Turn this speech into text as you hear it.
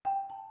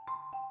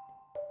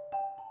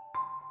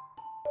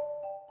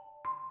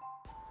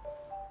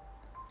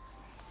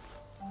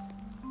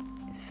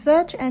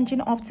Search engine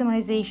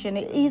optimization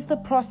is the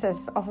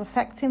process of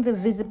affecting the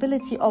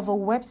visibility of a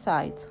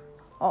website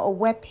or a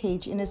web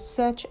page in a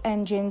search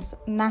engine's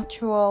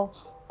natural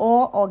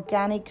or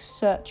organic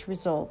search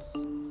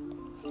results.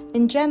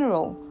 In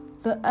general,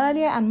 the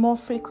earlier and more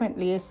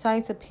frequently a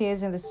site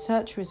appears in the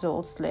search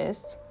results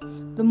list,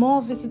 the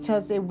more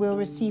visitors it will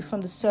receive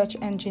from the search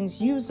engine's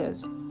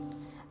users.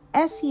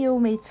 SEO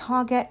may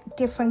target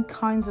different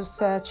kinds of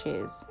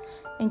searches,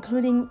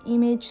 including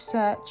image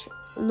search,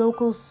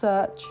 local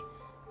search,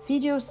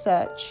 video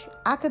search,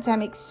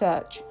 academic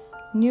search,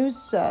 news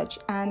search,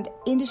 and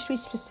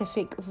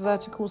industry-specific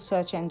vertical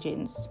search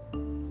engines.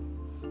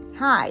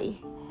 Hi,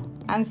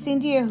 I'm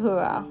Cindy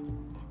Ahura,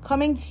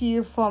 coming to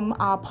you from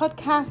our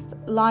podcast,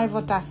 Live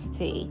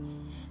Audacity.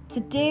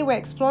 Today we're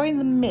exploring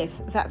the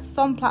myth that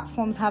some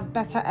platforms have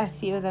better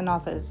SEO than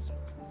others.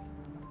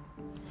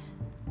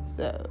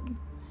 So,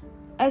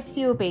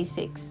 SEO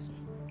basics.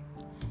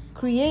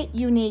 Create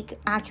unique,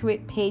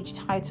 accurate page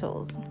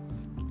titles.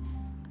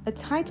 A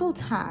title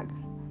tag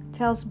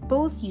tells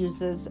both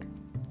users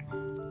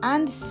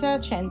and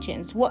search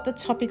engines what the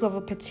topic of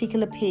a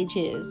particular page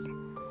is.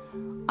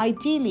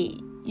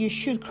 Ideally, you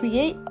should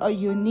create a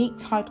unique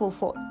title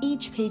for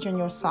each page on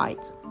your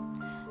site.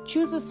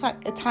 Choose a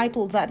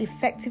title that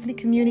effectively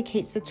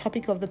communicates the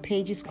topic of the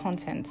page's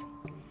content.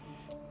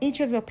 Each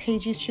of your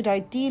pages should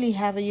ideally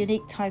have a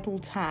unique title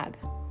tag,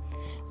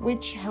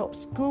 which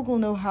helps Google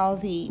know how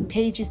the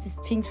page is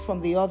distinct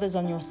from the others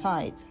on your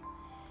site.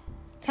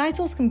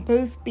 Titles can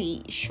both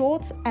be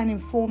short and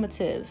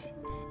informative.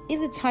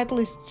 If the title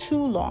is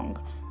too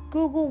long,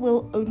 Google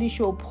will only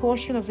show a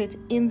portion of it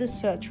in the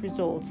search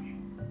results.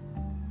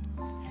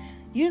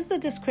 Use the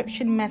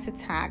description meta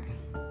tag.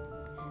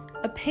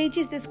 A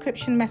page's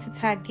description meta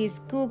tag gives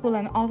Google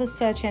and other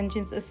search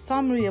engines a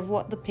summary of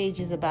what the page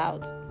is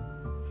about.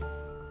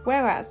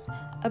 Whereas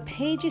a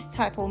page's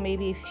title may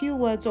be a few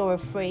words or a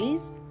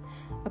phrase,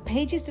 a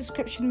page's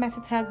description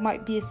meta tag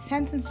might be a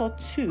sentence or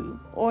two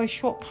or a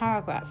short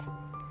paragraph.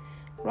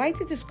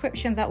 Write a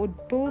description that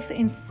would both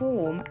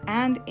inform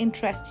and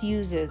interest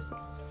users.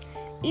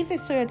 If they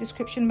saw your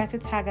description meta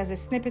tag as a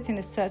snippet in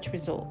a search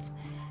result,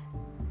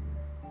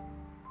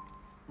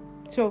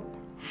 so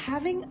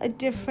having a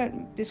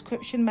different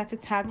description meta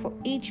tag for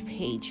each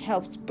page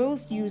helps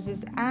both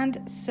users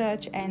and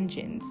search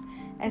engines,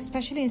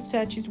 especially in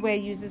searches where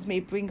users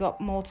may bring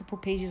up multiple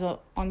pages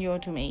on your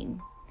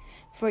domain.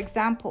 For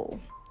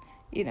example,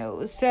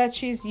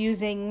 searches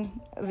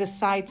using the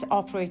site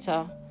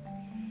operator.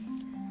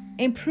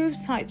 Improve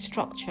site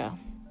structure.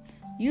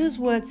 Use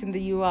words in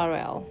the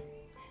URL.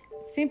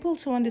 Simple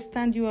to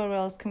understand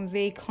URLs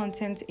convey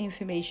content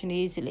information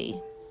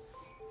easily.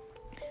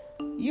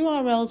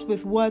 URLs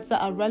with words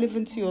that are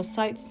relevant to your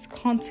site's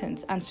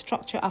content and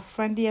structure are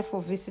friendlier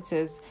for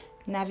visitors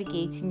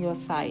navigating your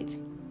site.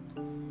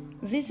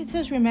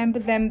 Visitors remember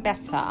them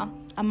better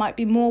and might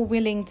be more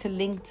willing to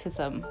link to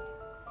them.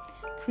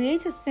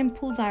 Create a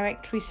simple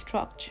directory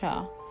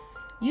structure.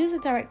 Use a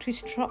directory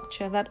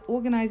structure that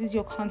organizes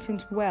your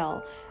content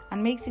well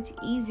and makes it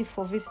easy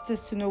for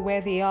visitors to know where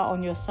they are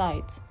on your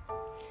site.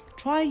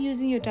 Try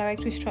using your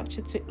directory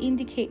structure to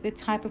indicate the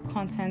type of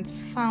content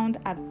found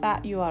at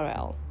that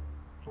URL.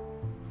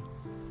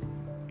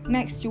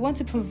 Next, you want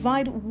to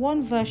provide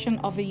one version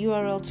of a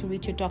URL to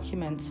reach your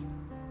document.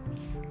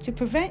 To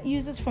prevent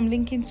users from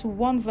linking to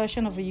one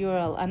version of a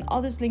URL and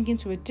others linking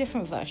to a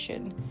different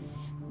version,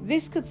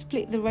 this could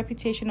split the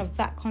reputation of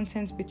that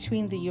content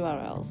between the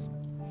URLs.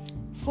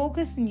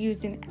 Focus on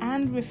using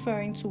and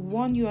referring to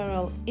one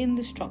URL in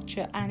the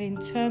structure and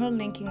internal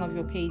linking of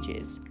your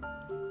pages.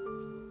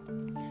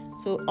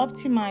 So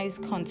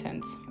optimize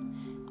content.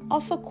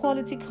 Offer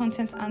quality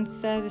content and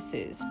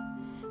services.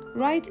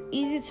 Write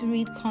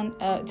easy-to-read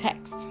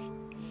text.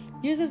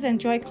 Users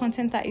enjoy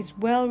content that is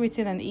well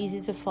written and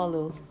easy to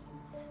follow.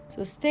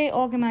 So stay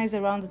organized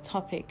around the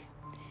topic.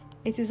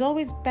 It is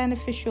always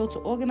beneficial to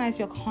organize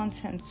your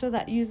content so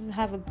that users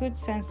have a good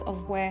sense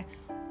of where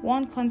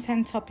one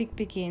content topic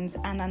begins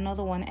and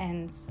another one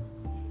ends.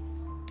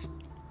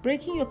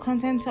 Breaking your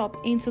content up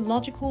into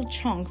logical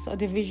chunks or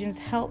divisions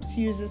helps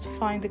users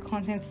find the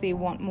content they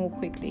want more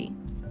quickly.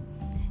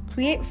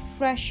 Create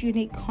fresh,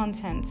 unique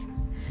content.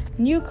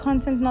 New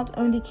content not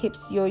only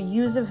keeps your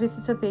user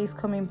visitor base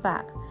coming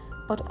back,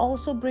 but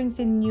also brings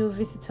in new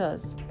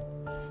visitors.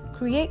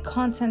 Create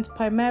content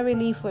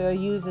primarily for your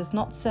users,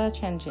 not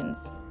search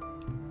engines.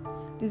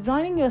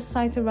 Designing your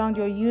site around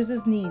your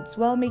users' needs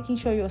while making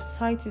sure your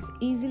site is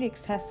easily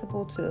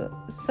accessible to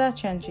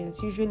search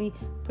engines usually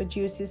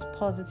produces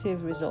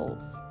positive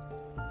results.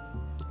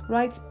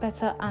 Write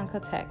better anchor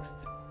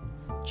text.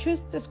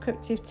 Choose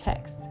descriptive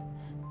text.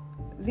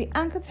 The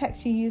anchor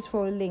text you use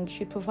for a link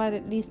should provide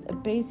at least a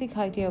basic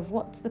idea of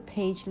what the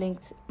page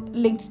linked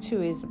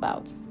to is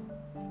about.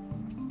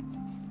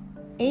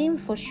 Aim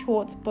for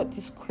short but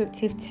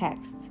descriptive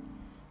text,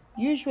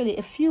 usually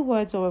a few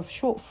words or a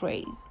short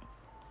phrase.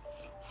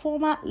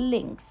 Format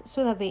links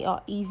so that they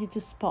are easy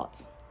to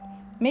spot,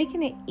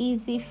 making it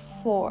easy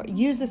for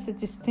users to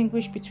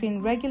distinguish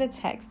between regular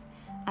text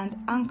and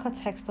anchor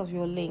text of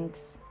your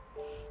links.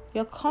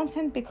 Your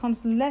content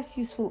becomes less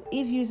useful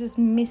if users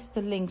miss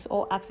the links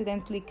or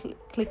accidentally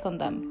click on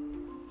them.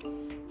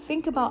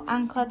 Think about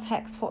anchor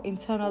text for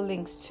internal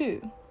links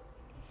too.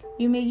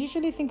 You may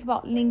usually think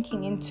about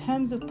linking in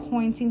terms of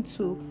pointing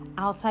to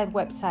outside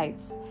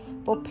websites,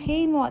 but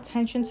paying more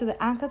attention to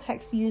the anchor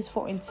text used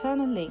for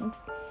internal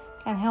links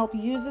can help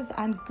users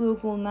and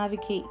Google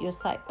navigate your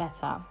site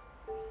better.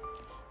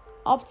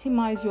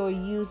 Optimize your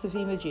use of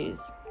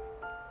images.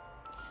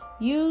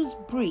 Use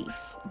brief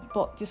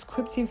but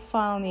descriptive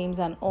file names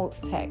and alt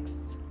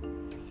texts.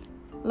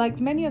 Like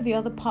many of the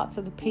other parts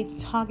of the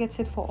page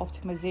targeted for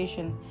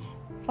optimization,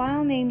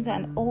 file names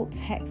and alt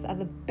text are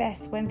the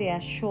best when they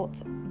are short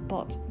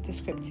but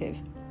descriptive.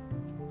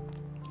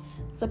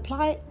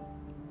 Supply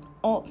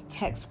alt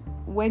text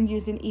when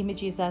using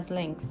images as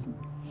links.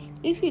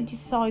 If you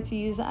decide to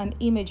use an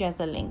image as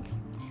a link,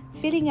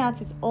 filling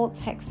out its alt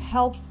text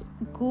helps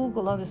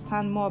Google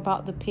understand more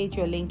about the page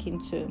you're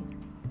linking to.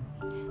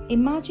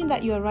 Imagine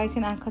that you are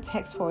writing anchor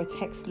text for a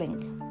text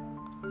link.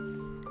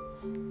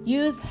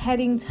 Use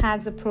heading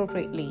tags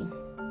appropriately.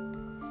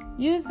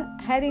 Use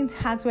heading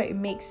tags where it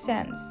makes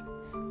sense.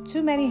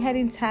 Too many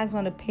heading tags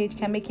on a page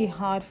can make it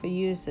hard for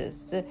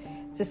users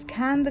to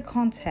scan the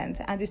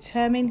content and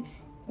determine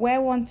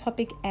where one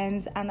topic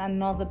ends and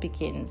another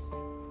begins.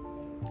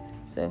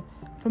 So,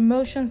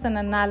 promotions and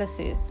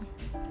analysis.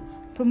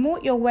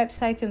 Promote your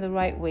website in the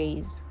right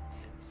ways.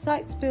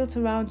 Sites built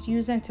around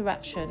user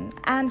interaction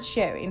and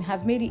sharing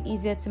have made it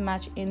easier to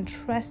match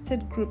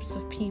interested groups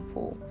of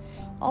people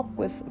up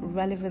with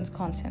relevant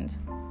content.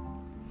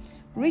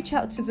 Reach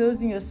out to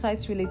those in your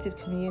site's related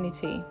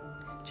community.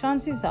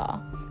 Chances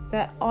are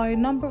there are a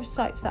number of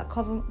sites that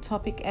cover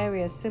topic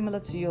areas similar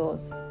to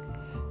yours.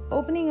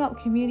 Opening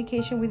up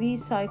communication with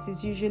these sites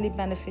is usually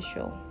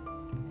beneficial.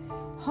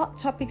 Hot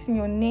topics in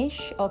your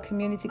niche or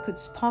community could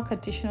spark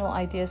additional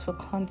ideas for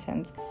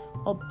content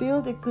or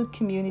build a good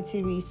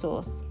community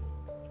resource.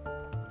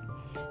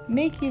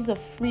 Make use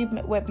of free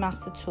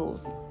webmaster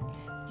tools.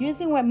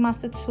 Using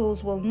webmaster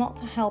tools will not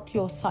help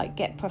your site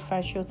get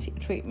preferential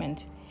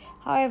treatment.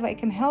 However, it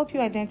can help you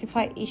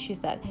identify issues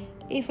that,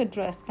 if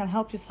addressed, can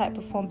help your site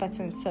perform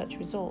better in search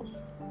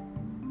results.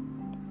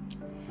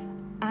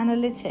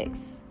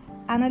 Analytics.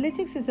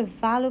 Analytics is a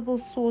valuable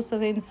source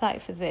of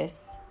insight for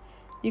this.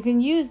 You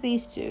can use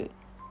these to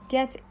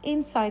get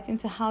insight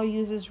into how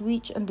users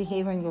reach and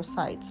behave on your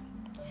site.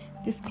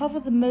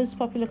 Discover the most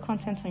popular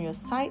content on your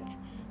site.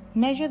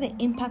 Measure the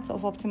impact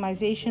of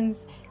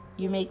optimizations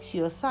you make to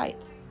your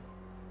site.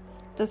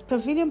 Does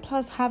Pavilion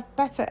Plus have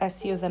better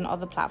SEO than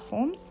other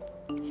platforms?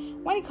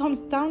 When it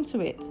comes down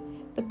to it,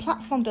 the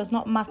platform does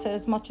not matter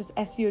as much as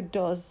SEO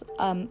does,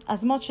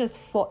 as much as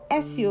for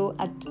SEO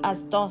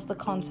as does the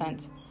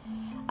content.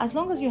 As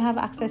long as you have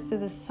access to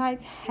the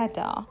site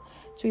header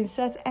to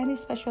insert any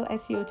special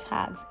SEO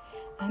tags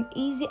and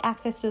easy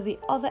access to the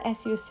other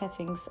SEO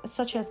settings,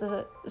 such as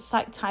the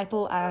site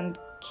title and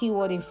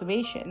keyword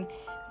information,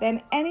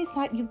 then any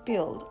site you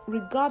build,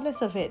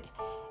 regardless of it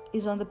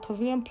is on the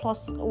Pavilion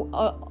Plus,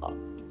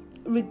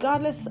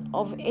 regardless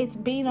of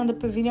it being on the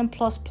Pavilion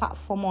Plus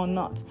platform or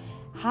not,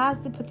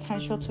 has the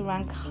potential to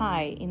rank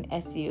high in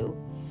SEO.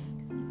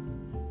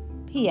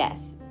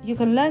 P.S. You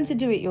can learn to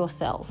do it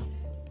yourself.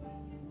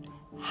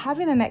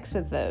 Having an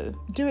expert, though,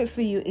 do it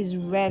for you is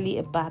rarely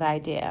a bad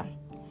idea.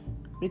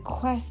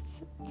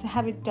 Request to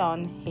have it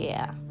done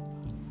here.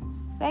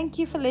 Thank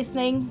you for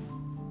listening.